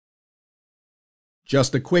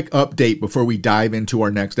Just a quick update before we dive into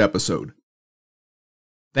our next episode.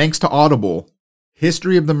 Thanks to Audible,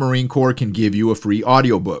 History of the Marine Corps can give you a free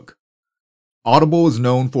audiobook. Audible is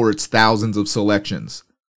known for its thousands of selections,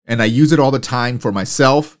 and I use it all the time for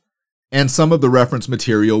myself and some of the reference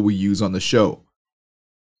material we use on the show.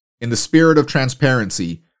 In the spirit of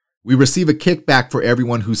transparency, we receive a kickback for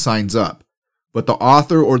everyone who signs up, but the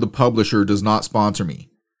author or the publisher does not sponsor me.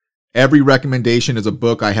 Every recommendation is a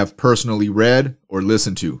book I have personally read or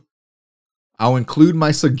listened to. I'll include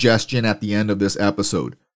my suggestion at the end of this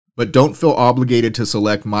episode, but don't feel obligated to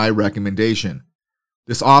select my recommendation.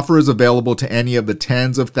 This offer is available to any of the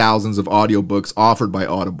tens of thousands of audiobooks offered by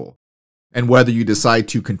Audible. And whether you decide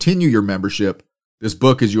to continue your membership, this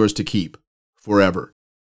book is yours to keep, forever.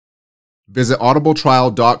 Visit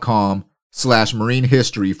audibletrial.com/marine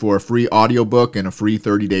history for a free audiobook and a free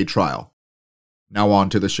 30-day trial. Now on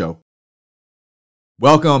to the show.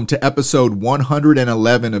 Welcome to episode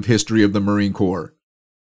 111 of History of the Marine Corps.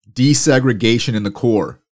 Desegregation in the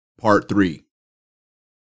Corps, Part 3.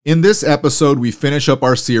 In this episode, we finish up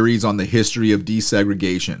our series on the history of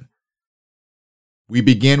desegregation. We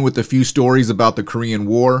begin with a few stories about the Korean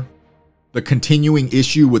War, the continuing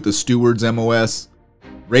issue with the stewards' MOS,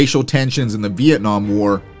 racial tensions in the Vietnam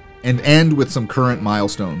War, and end with some current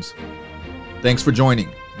milestones. Thanks for joining.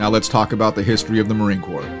 Now let's talk about the history of the Marine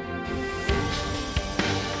Corps.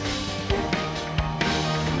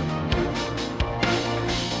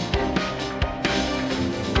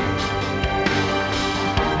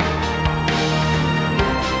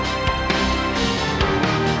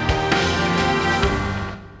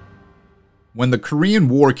 When the Korean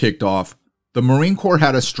War kicked off, the Marine Corps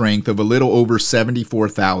had a strength of a little over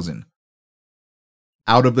 74,000.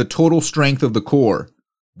 Out of the total strength of the Corps,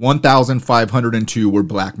 1,502 were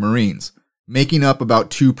Black Marines, making up about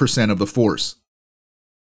 2% of the force.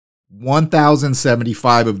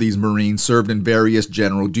 1,075 of these Marines served in various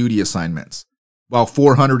general duty assignments, while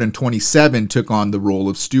 427 took on the role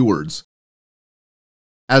of stewards.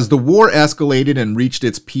 As the war escalated and reached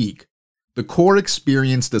its peak, the Corps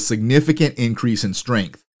experienced a significant increase in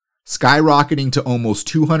strength, skyrocketing to almost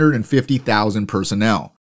 250,000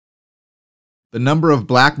 personnel. The number of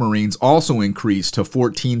Black Marines also increased to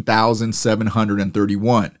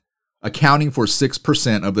 14,731, accounting for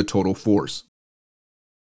 6% of the total force.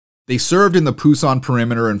 They served in the Pusan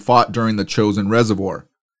Perimeter and fought during the Chosin Reservoir.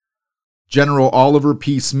 General Oliver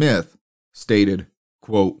P. Smith stated,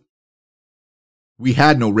 quote, "We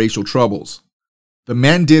had no racial troubles. The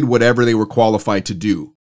men did whatever they were qualified to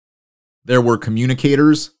do. There were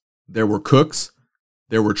communicators, there were cooks,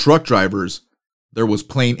 there were truck drivers, there was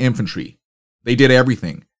plain infantry. They did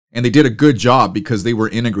everything, and they did a good job because they were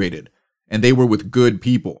integrated, and they were with good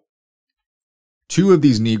people. 2 of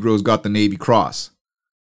these Negroes got the Navy Cross.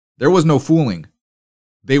 There was no fooling.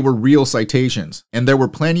 They were real citations, and there were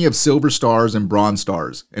plenty of Silver Stars and Bronze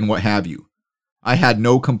Stars, and what have you. I had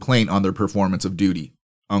no complaint on their performance of duty."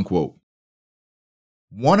 Unquote.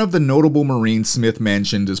 One of the notable Marines Smith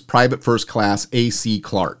mentioned is Private First Class A.C.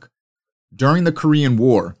 Clark. During the Korean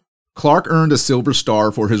War, Clark earned a Silver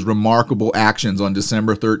Star for his remarkable actions on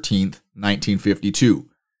December 13, 1952.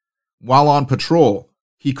 While on patrol,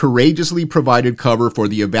 he courageously provided cover for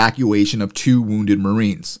the evacuation of 2 wounded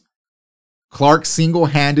Marines. Clark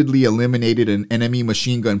single-handedly eliminated an enemy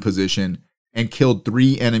machine gun position and killed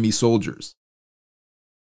 3 enemy soldiers.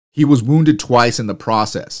 He was wounded twice in the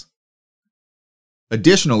process.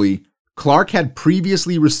 Additionally, Clark had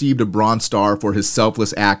previously received a Bronze Star for his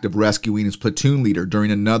selfless act of rescuing his platoon leader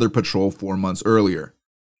during another patrol 4 months earlier.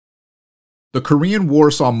 The Korean War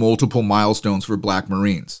saw multiple milestones for Black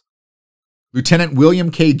Marines. Lieutenant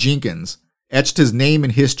William K. Jenkins etched his name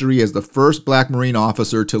in history as the first Black Marine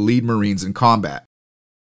officer to lead Marines in combat.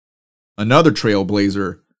 Another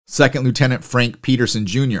trailblazer, 2nd Lieutenant Frank Peterson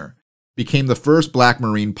Jr., became the first Black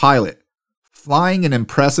Marine pilot, flying an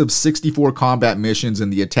impressive 64 combat missions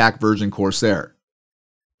in the attack version Corsair.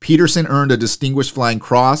 Peterson earned a Distinguished Flying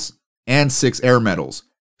Cross and 6 air medals,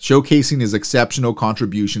 showcasing his exceptional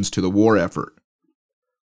contributions to the war effort.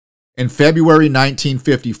 In February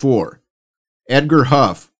 1954, Edgar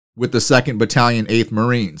Huff, with the 2nd Battalion 8th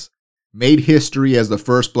Marines, made history as the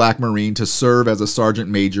first Black Marine to serve as a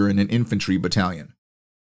sergeant major in an infantry battalion.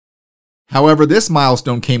 However, this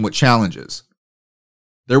milestone came with challenges.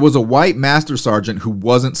 There was a white master sergeant who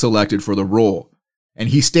wasn't selected for the role, and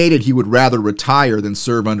he stated he would rather retire than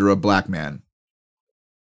serve under a Black man.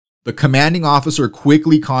 The commanding officer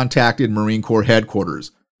quickly contacted Marine Corps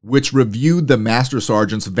headquarters, which reviewed the master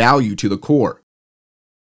sergeant's value to the Corps.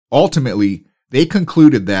 Ultimately, they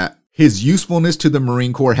concluded that his usefulness to the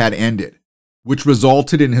Marine Corps had ended, which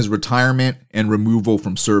resulted in his retirement and removal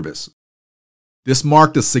from service. This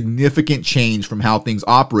marked a significant change from how things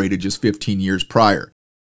operated just 15 years prior.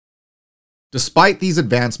 Despite these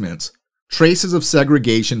advancements, traces of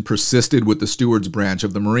segregation persisted with the stewards branch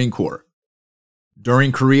of the Marine Corps.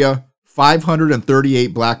 During Korea,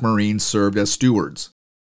 538 Black Marines served as stewards.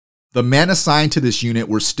 The men assigned to this unit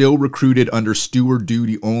were still recruited under steward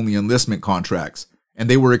duty-only enlistment contracts, and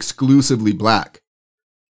they were exclusively Black.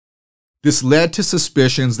 This led to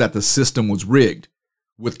suspicions that the system was rigged,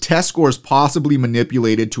 with test scores possibly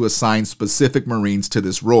manipulated to assign specific Marines to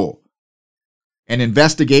this role. An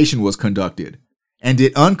investigation was conducted, and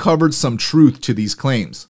it uncovered some truth to these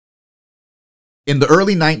claims. In the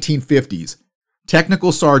early 1950s,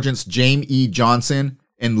 Technical Sergeants James E. Johnson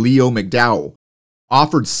and Leo McDowell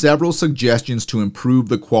offered several suggestions to improve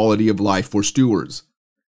the quality of life for stewards.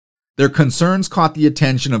 Their concerns caught the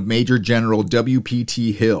attention of Major General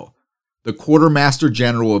W.P.T. Hill, the Quartermaster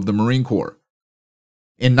General of the Marine Corps.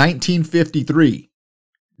 In 1953,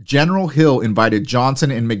 General Hill invited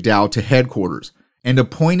Johnson and McDowell to headquarters and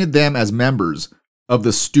appointed them as members of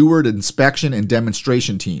the Steward Inspection and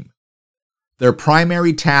Demonstration Team. Their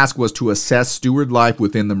primary task was to assess steward life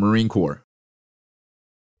within the Marine Corps.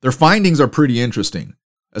 Their findings are pretty interesting,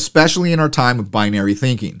 especially in our time of binary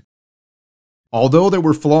thinking. Although there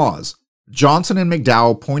were flaws, Johnson and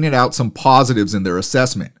McDowell pointed out some positives in their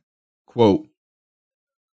assessment. Quote,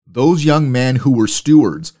 "Those young men who were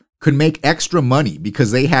stewards could make extra money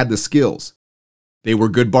because they had the skills. They were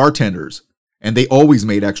good bartenders, and they always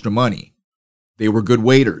made extra money. They were good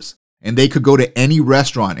waiters, and they could go to any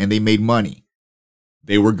restaurant and they made money.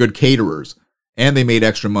 They were good caterers, and they made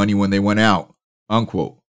extra money when they went out."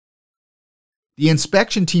 Unquote. The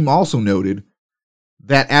inspection team also noted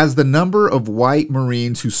that as the number of white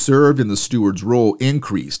Marines who served in the steward's role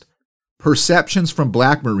increased, perceptions from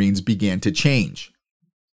Black Marines began to change.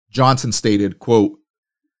 Johnson stated, quote,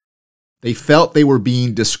 "They felt they were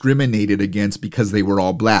being discriminated against because they were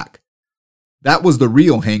all Black. That was the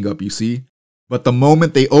real hang-up, you see. But the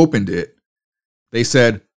moment they opened it, they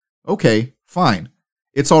said, okay, fine,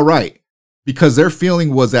 it's all right. Because their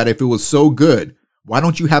feeling was that if it was so good, why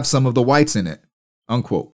don't you have some of the whites in it?"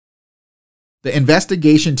 Unquote. The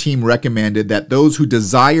investigation team recommended that those who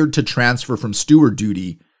desired to transfer from steward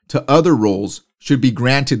duty to other roles should be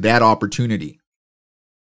granted that opportunity.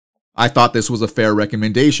 I thought this was a fair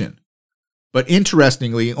recommendation. But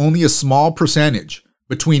interestingly, only a small percentage,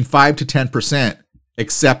 between 5 to 10%,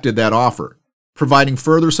 accepted that offer, providing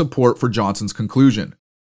further support for Johnson's conclusion.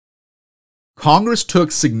 Congress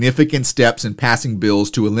took significant steps in passing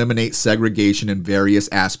bills to eliminate segregation in various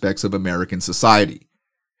aspects of American society,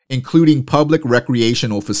 including public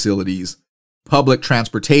recreational facilities, public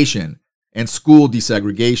transportation, and school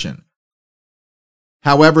desegregation.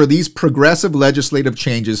 However, these progressive legislative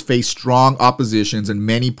changes faced strong oppositions in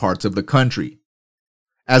many parts of the country.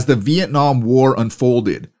 As the Vietnam War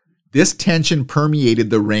unfolded, this tension permeated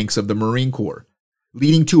the ranks of the Marine Corps,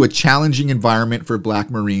 leading to a challenging environment for Black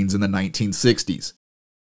Marines in the 1960s.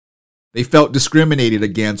 They felt discriminated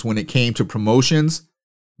against when it came to promotions,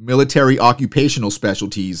 military occupational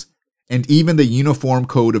specialties, and even the Uniform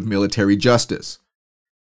Code of Military Justice.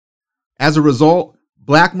 As a result,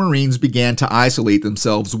 Black Marines began to isolate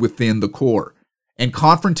themselves within the Corps, and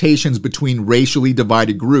confrontations between racially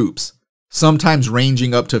divided groups, sometimes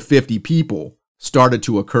ranging up to 50 people, started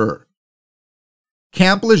to occur.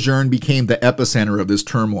 Camp Lejeune became the epicenter of this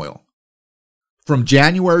turmoil. From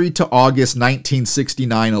January to August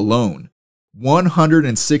 1969 alone,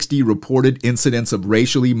 160 reported incidents of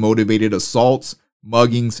racially motivated assaults,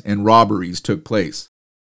 muggings, and robberies took place.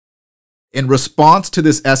 In response to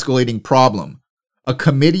this escalating problem, a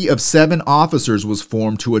committee of 7 officers was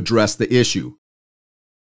formed to address the issue.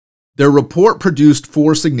 Their report produced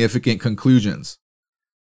 4 significant conclusions.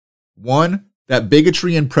 1. That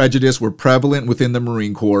bigotry and prejudice were prevalent within the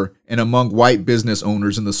Marine Corps and among white business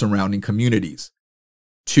owners in the surrounding communities.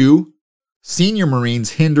 2. Senior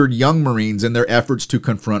Marines hindered young Marines in their efforts to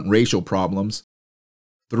confront racial problems.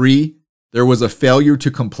 3. There was a failure to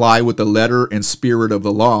comply with the letter and spirit of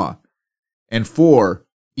the law. And 4.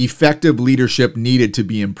 Effective leadership needed to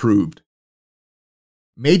be improved.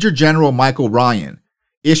 Major General Michael Ryan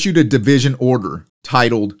issued a division order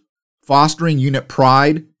titled Fostering Unit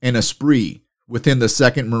Pride and Esprit within the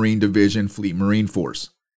 2nd Marine Division Fleet Marine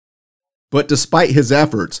Force. But despite his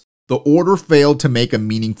efforts, the order failed to make a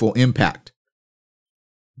meaningful impact.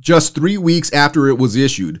 Just 3 weeks after it was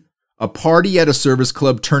issued, a party at a service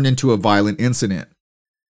club turned into a violent incident.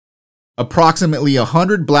 Approximately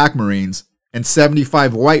 100 Black Marines and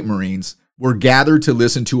 75 white Marines were gathered to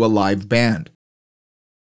listen to a live band.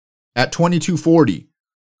 At 22:40,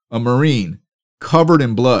 a Marine, covered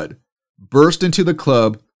in blood, burst into the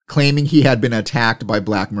club claiming he had been attacked by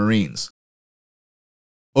Black Marines.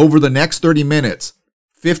 Over the next 30 minutes,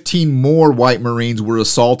 15 more white Marines were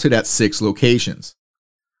assaulted at 6 locations.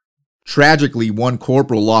 Tragically, one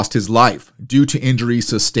corporal lost his life due to injuries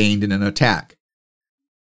sustained in an attack.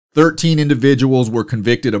 13 individuals were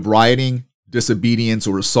convicted of rioting, disobedience,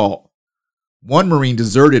 or assault. One Marine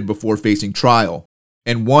deserted before facing trial,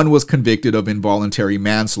 and one was convicted of involuntary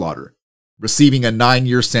manslaughter, receiving a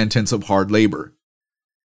 9-year sentence of hard labor.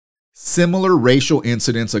 Similar racial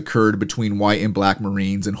incidents occurred between white and Black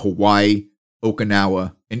Marines in Hawaii,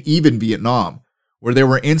 Okinawa, and even Vietnam, where there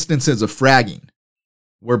were instances of fragging,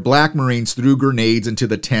 where Black Marines threw grenades into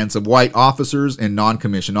the tents of white officers and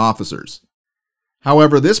non-commissioned officers.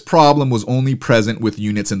 However, this problem was only present with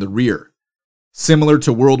units in the rear. Similar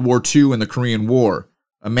to World War II and the Korean War,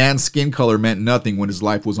 a man's skin color meant nothing when his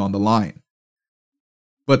life was on the line.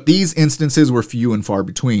 But these instances were few and far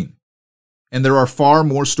between, and there are far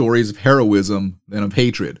more stories of heroism than of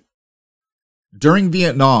hatred. During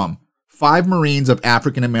Vietnam, 5 Marines of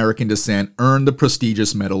African American descent earned the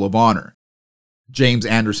prestigious Medal of Honor: James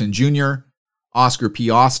Anderson Jr., Oscar P.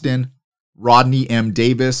 Austin, Rodney M.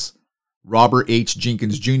 Davis, Robert H.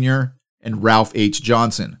 Jenkins Jr., and Ralph H.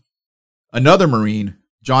 Johnson. Another Marine,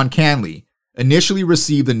 John Canley, initially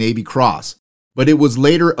received the Navy Cross, but it was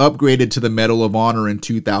later upgraded to the Medal of Honor in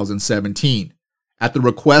 2017, at the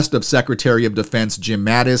request of Secretary of Defense Jim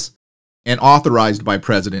Mattis and authorized by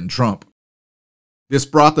President Trump. This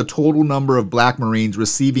brought the total number of Black Marines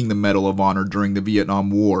receiving the Medal of Honor during the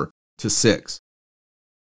Vietnam War to 6.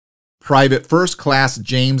 Private First Class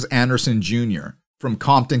James Anderson Jr. from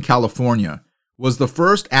Compton, California, was the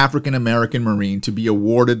first African American Marine to be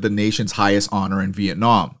awarded the nation's highest honor in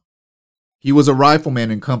Vietnam. He was a rifleman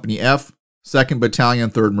in Company F, 2nd Battalion,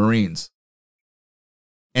 3rd Marines.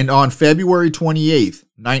 And on February 28,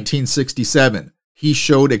 1967, he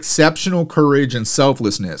showed exceptional courage and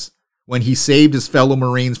selflessness when he saved his fellow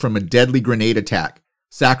Marines from a deadly grenade attack,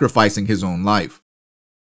 sacrificing his own life.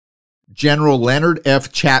 General Leonard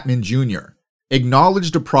F. Chapman Jr.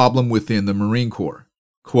 acknowledged a problem within the Marine Corps.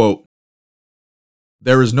 Quote,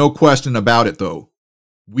 "There is no question about it, though.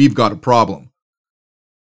 We've got a problem.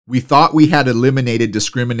 We thought we had eliminated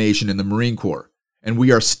discrimination in the Marine Corps, and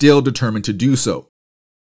we are still determined to do so.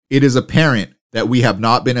 It is apparent that we have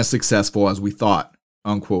not been as successful as we thought."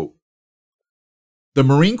 Unquote. The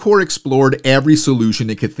Marine Corps explored every solution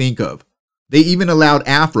it could think of. They even allowed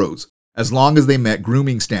afros, as long as they met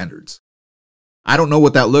grooming standards. I don't know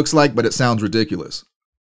what that looks like, but it sounds ridiculous.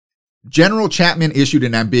 General Chapman issued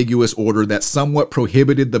an ambiguous order that somewhat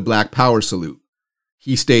prohibited the Black Power salute.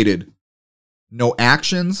 He stated, "No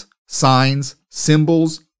actions, signs,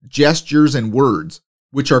 symbols, gestures, and words,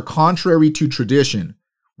 which are contrary to tradition,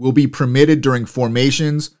 will be permitted during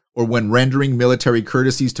formations or when rendering military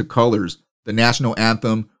courtesies to colors, the national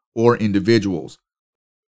anthem, or individuals."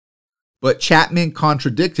 But Chapman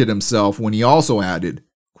contradicted himself when he also added,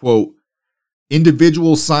 quote,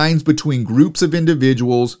 "Individual signs between groups of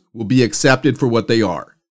individuals will be accepted for what they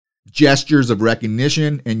are, gestures of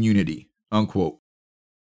recognition and unity." Unquote.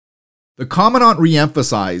 The Commandant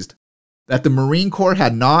reemphasized that the Marine Corps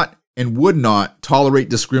had not and would not tolerate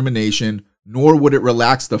discrimination, nor would it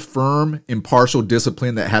relax the firm, impartial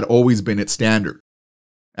discipline that had always been its standard.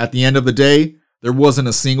 At the end of the day, there wasn't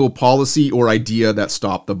a single policy or idea that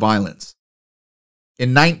stopped the violence.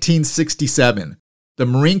 In 1967, the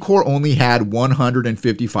Marine Corps only had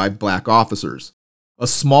 155 Black officers, a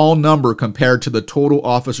small number compared to the total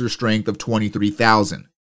officer strength of 23,000.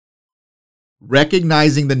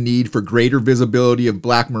 Recognizing the need for greater visibility of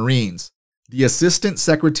Black Marines, the Assistant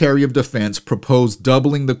Secretary of Defense proposed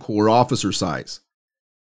doubling the Corps officer size.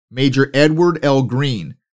 Major Edward L.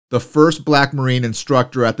 Green, the first Black Marine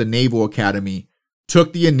instructor at the Naval Academy,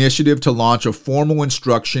 took the initiative to launch a formal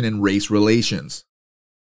instruction in race relations.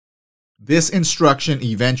 This instruction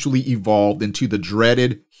eventually evolved into the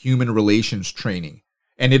dreaded human relations training,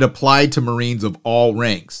 and it applied to Marines of all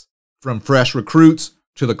ranks, from fresh recruits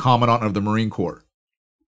to the Commandant of the Marine Corps.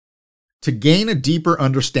 To gain a deeper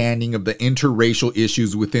understanding of the interracial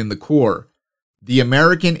issues within the Corps, the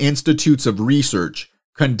American Institutes of Research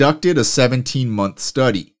conducted a 17-month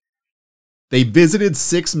study. They visited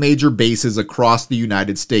 6 major bases across the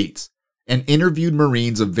United States and interviewed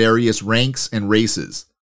Marines of various ranks and races.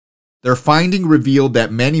 Their finding revealed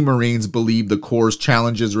that many Marines believed the Corps'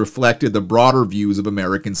 challenges reflected the broader views of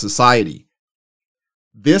American society.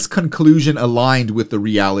 This conclusion aligned with the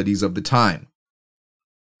realities of the time.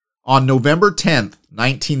 On November 10,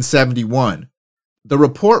 1971, The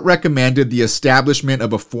report recommended the establishment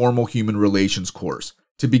of a formal human relations course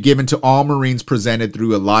to be given to all Marines presented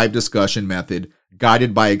through a live discussion method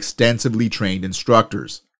guided by extensively trained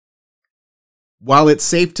instructors. While it's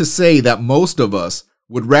safe to say that most of us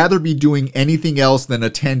would rather be doing anything else than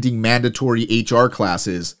attending mandatory HR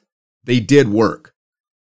classes, they did work.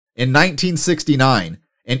 In 1969,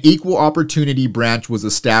 an equal opportunity branch was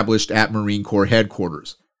established at Marine Corps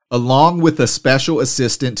headquarters, along with a special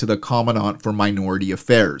assistant to the Commandant for Minority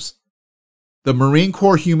Affairs. The Marine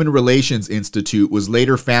Corps Human Relations Institute was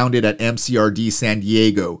later founded at MCRD San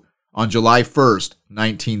Diego on July 1,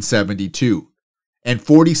 1972, and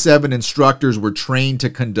 47 instructors were trained to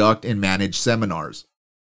conduct and manage seminars.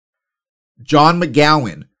 John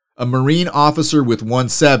McGowan, a Marine officer with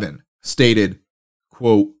 1-7, stated,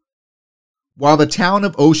 quote, "While the town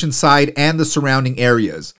of Oceanside and the surrounding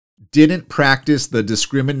areas didn't practice the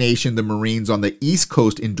discrimination the Marines on the East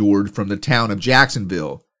Coast endured from the town of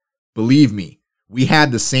Jacksonville, believe me, we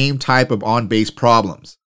had the same type of on-base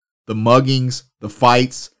problems. The muggings, the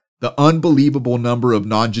fights, the unbelievable number of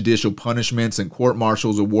non-judicial punishments and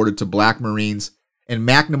court-martials awarded to black Marines, and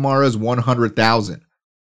McNamara's 100,000.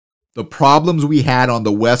 The problems we had on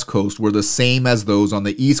the West Coast were the same as those on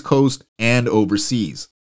the East Coast and overseas.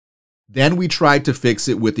 Then we tried to fix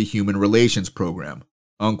it with the Human Relations Program."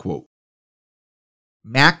 Unquote.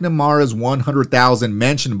 McNamara's 100,000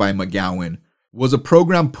 mentioned by McGowan was a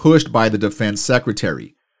program pushed by the Defense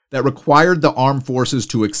Secretary that required the armed forces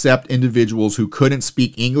to accept individuals who couldn't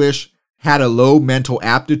speak English, had a low mental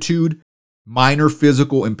aptitude, minor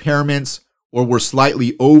physical impairments, or were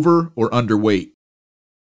slightly over or underweight.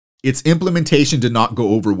 Its implementation did not go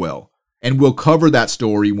over well, and we'll cover that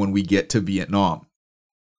story when we get to Vietnam.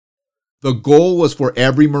 The goal was for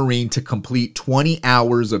every Marine to complete 20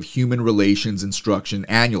 hours of human relations instruction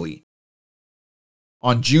annually.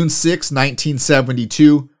 On June 6,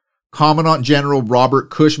 1972, Commandant General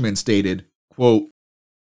Robert Cushman stated, quote,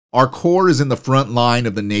 "Our Corps is in the front line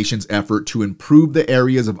of the nation's effort to improve the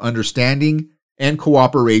areas of understanding and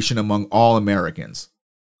cooperation among all Americans.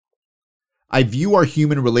 I view our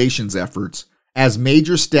human relations efforts as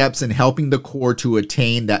major steps in helping the Corps to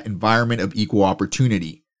attain that environment of equal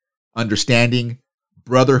opportunity, understanding,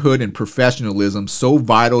 brotherhood, and professionalism so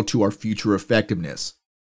vital to our future effectiveness.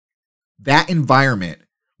 That environment,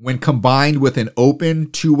 when combined with an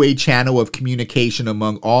open, two-way channel of communication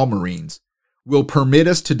among all Marines, will permit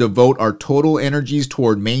us to devote our total energies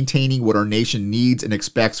toward maintaining what our nation needs and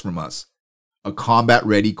expects from us, a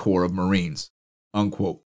combat-ready Corps of Marines."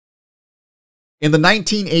 Unquote. In the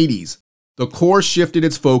 1980s, the Corps shifted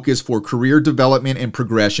its focus for career development and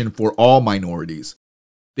progression for all minorities.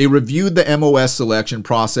 They reviewed the MOS selection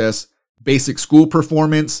process, basic school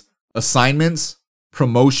performance, assignments,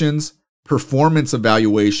 promotions, performance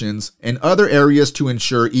evaluations, and other areas to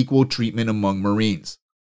ensure equal treatment among Marines.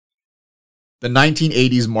 The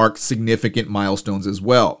 1980s marked significant milestones as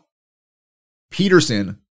well.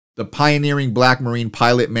 Peterson, the pioneering black Marine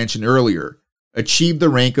pilot mentioned earlier, achieved the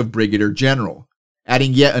rank of Brigadier General,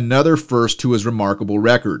 adding yet another first to his remarkable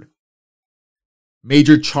record.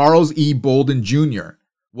 Major Charles E. Bolden Jr.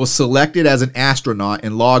 was selected as an astronaut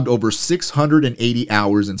and logged over 680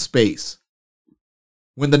 hours in space.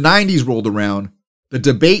 When the 90s rolled around, the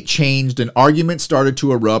debate changed and arguments started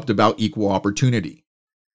to erupt about equal opportunity.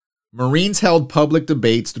 Marines held public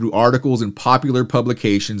debates through articles in popular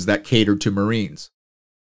publications that catered to Marines.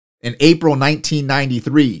 In April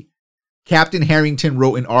 1993, Captain Harrington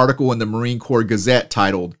wrote an article in the Marine Corps Gazette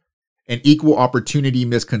titled "An Equal Opportunity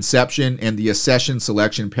Misconception and the Accession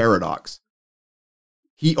Selection Paradox."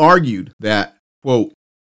 He argued that, quote,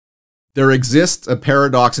 "There exists a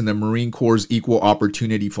paradox in the Marine Corps' equal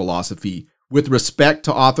opportunity philosophy with respect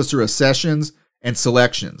to officer accessions and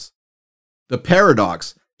selections. The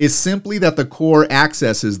paradox is simply that the Corps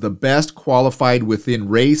accesses the best qualified within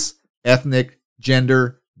race, ethnic,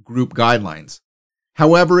 gender, group guidelines.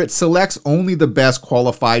 However, it selects only the best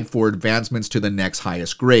qualified for advancements to the next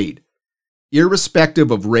highest grade,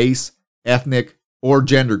 irrespective of race, ethnic, or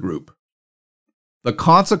gender group. The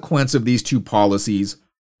consequence of these two policies,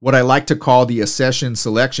 what I like to call the accession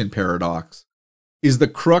selection paradox, is the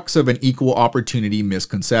crux of an equal opportunity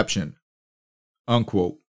misconception."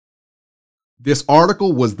 Unquote. This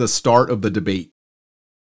article was the start of the debate.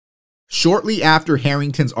 Shortly after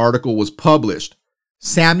Harrington's article was published,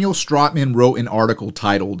 Samuel Strotman wrote an article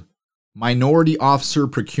titled "Minority Officer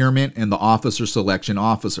Procurement and the Officer Selection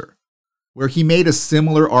Officer," where he made a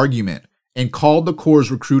similar argument and called the Corps'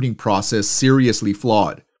 recruiting process seriously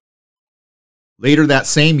flawed. Later that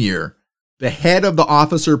same year, the head of the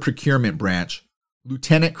Officer Procurement Branch,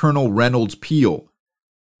 Lieutenant Colonel Reynolds Peel,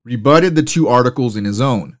 rebutted the two articles in his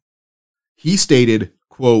own. He stated,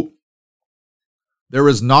 quote, "There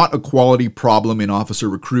is not a quality problem in officer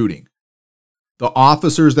recruiting. The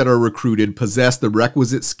officers that are recruited possess the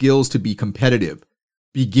requisite skills to be competitive,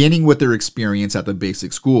 beginning with their experience at the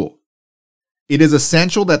basic school. It is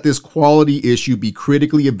essential that this quality issue be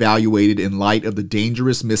critically evaluated in light of the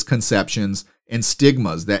dangerous misconceptions and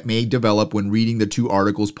stigmas that may develop when reading the two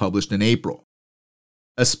articles published in April,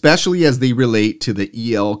 especially as they relate to the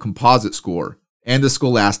EL composite score and the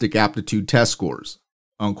Scholastic Aptitude Test scores,"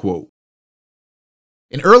 unquote.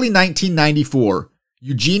 In early 1994,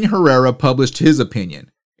 Eugene Herrera published his opinion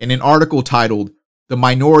in an article titled "The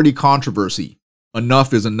Minority Controversy,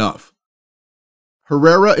 Enough is Enough."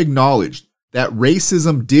 Herrera acknowledged that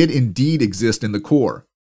racism did indeed exist in the Corps.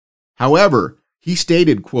 However, he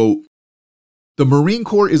stated, quote, "The Marine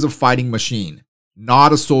Corps is a fighting machine,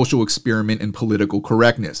 not a social experiment in political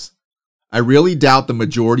correctness. I really doubt the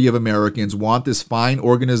majority of Americans want this fine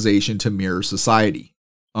organization to mirror society,"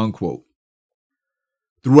 unquote.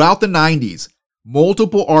 Throughout the 90s,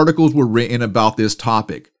 multiple articles were written about this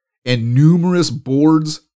topic, and numerous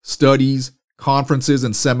boards, studies, conferences,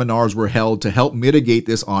 and seminars were held to help mitigate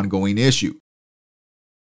this ongoing issue.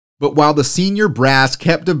 But while the senior brass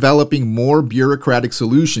kept developing more bureaucratic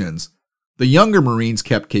solutions, the younger Marines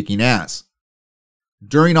kept kicking ass.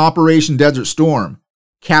 During Operation Desert Storm,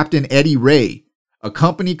 Captain Eddie Ray, a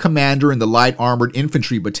company commander in the Light Armored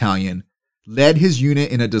Infantry Battalion, led his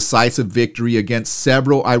unit in a decisive victory against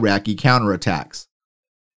several Iraqi counterattacks.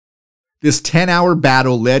 This 10-hour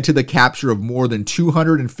battle led to the capture of more than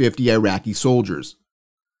 250 Iraqi soldiers.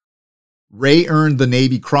 Ray earned the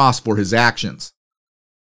Navy Cross for his actions.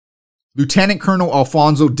 Lieutenant Colonel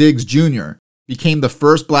Alfonso Diggs Jr. became the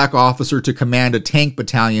first black officer to command a tank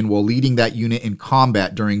battalion while leading that unit in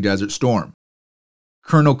combat during Desert Storm.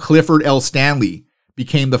 Colonel Clifford L. Stanley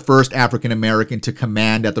became the first African American to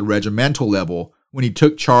command at the regimental level when he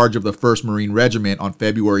took charge of the 1st Marine Regiment on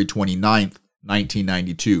February 29,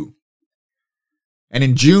 1992. And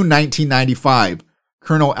in June 1995,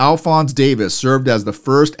 Colonel Alphonse Davis served as the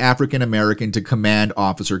first African American to command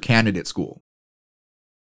Officer Candidate School.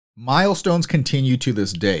 Milestones continue to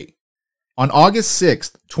this day. On August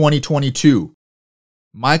 6, 2022,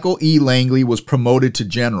 Michael E. Langley was promoted to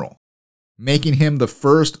general, making him the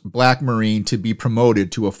first black Marine to be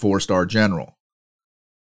promoted to a 4-star general.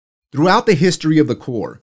 Throughout the history of the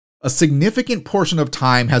Corps, a significant portion of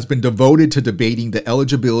time has been devoted to debating the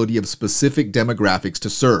eligibility of specific demographics to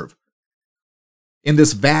serve. In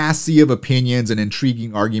this vast sea of opinions and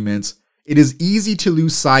intriguing arguments, it is easy to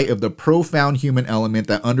lose sight of the profound human element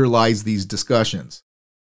that underlies these discussions.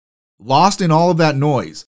 Lost in all of that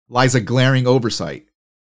noise lies a glaring oversight: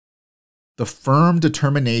 the firm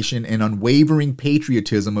determination and unwavering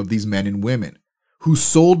patriotism of these men and women, whose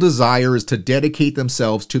sole desire is to dedicate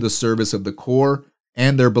themselves to the service of the Corps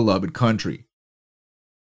and their beloved country.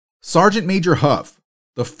 Sergeant Major Huff,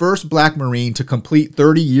 the first black Marine to complete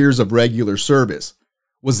 30 years of regular service,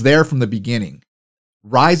 was there from the beginning.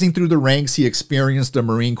 Rising through the ranks, he experienced a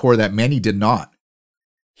Marine Corps that many did not.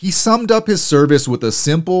 He summed up his service with a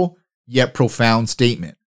simple yet profound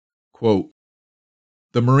statement, quote,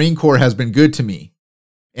 "The Marine Corps has been good to me,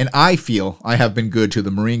 and I feel I have been good to the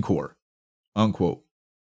Marine Corps," unquote.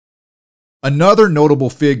 Another notable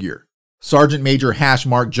figure, Sergeant Major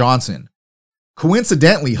Mark Johnson,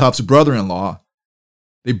 coincidentally Huff's brother-in-law,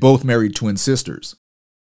 they both married twin sisters,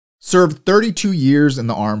 served 32 years in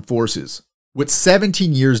the armed forces, with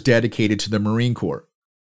 17 years dedicated to the Marine Corps.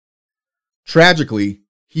 Tragically,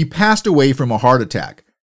 he passed away from a heart attack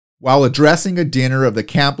while addressing a dinner of the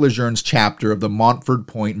Camp Lejeune's chapter of the Montford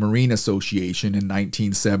Point Marine Association in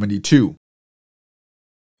 1972.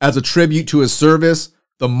 As a tribute to his service,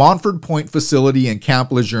 the Montford Point facility in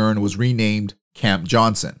Camp Lejeune was renamed Camp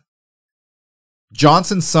Johnson.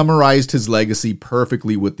 Johnson summarized his legacy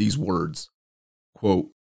perfectly with these words,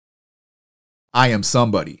 quote, "I am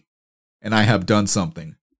somebody, and I have done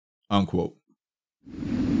something," unquote.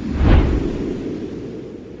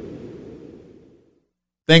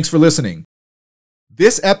 Thanks for listening.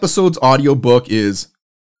 This episode's audiobook is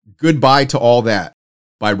Goodbye to All That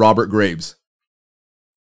by Robert Graves.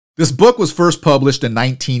 This book was first published in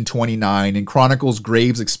 1929 and chronicles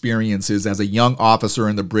Graves' experiences as a young officer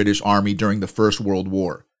in the British Army during the First World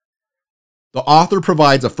War. The author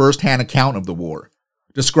provides a first-hand account of the war,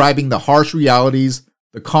 describing the harsh realities,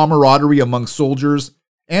 the camaraderie among soldiers,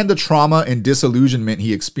 and the trauma and disillusionment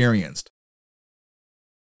he experienced.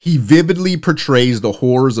 He vividly portrays the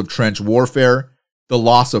horrors of trench warfare, the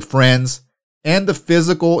loss of friends, and the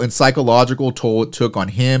physical and psychological toll it took on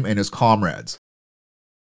him and his comrades.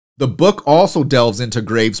 The book also delves into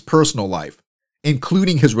Graves' personal life,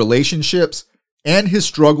 including his relationships and his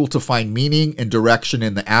struggle to find meaning and direction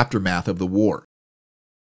in the aftermath of the war.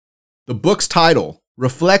 The book's title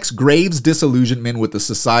reflects Graves' disillusionment with the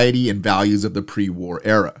society and values of the pre-war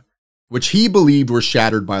era, which he believed were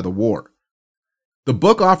shattered by the war. The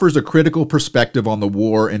book offers a critical perspective on the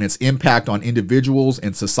war and its impact on individuals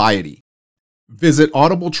and society. Visit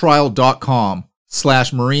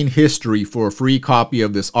audibletrial.com/marine history for a free copy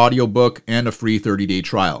of this audiobook and a free 30-day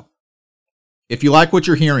trial. If you like what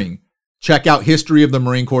you're hearing, check out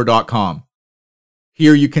historyofthemarinecorps.com.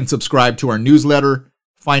 Here you can subscribe to our newsletter,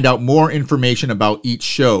 find out more information about each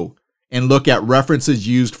show, and look at references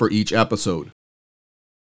used for each episode.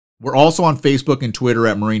 We're also on Facebook and Twitter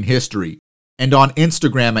at Marine History, and on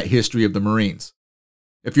Instagram at History of the Marines.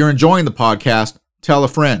 If you're enjoying the podcast, tell a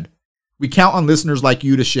friend. We count on listeners like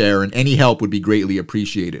you to share, and any help would be greatly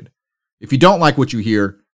appreciated. If you don't like what you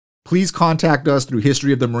hear, please contact us through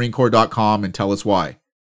historyofthemarinecorps.com and tell us why.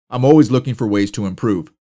 I'm always looking for ways to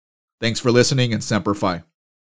improve. Thanks for listening, and Semper Fi.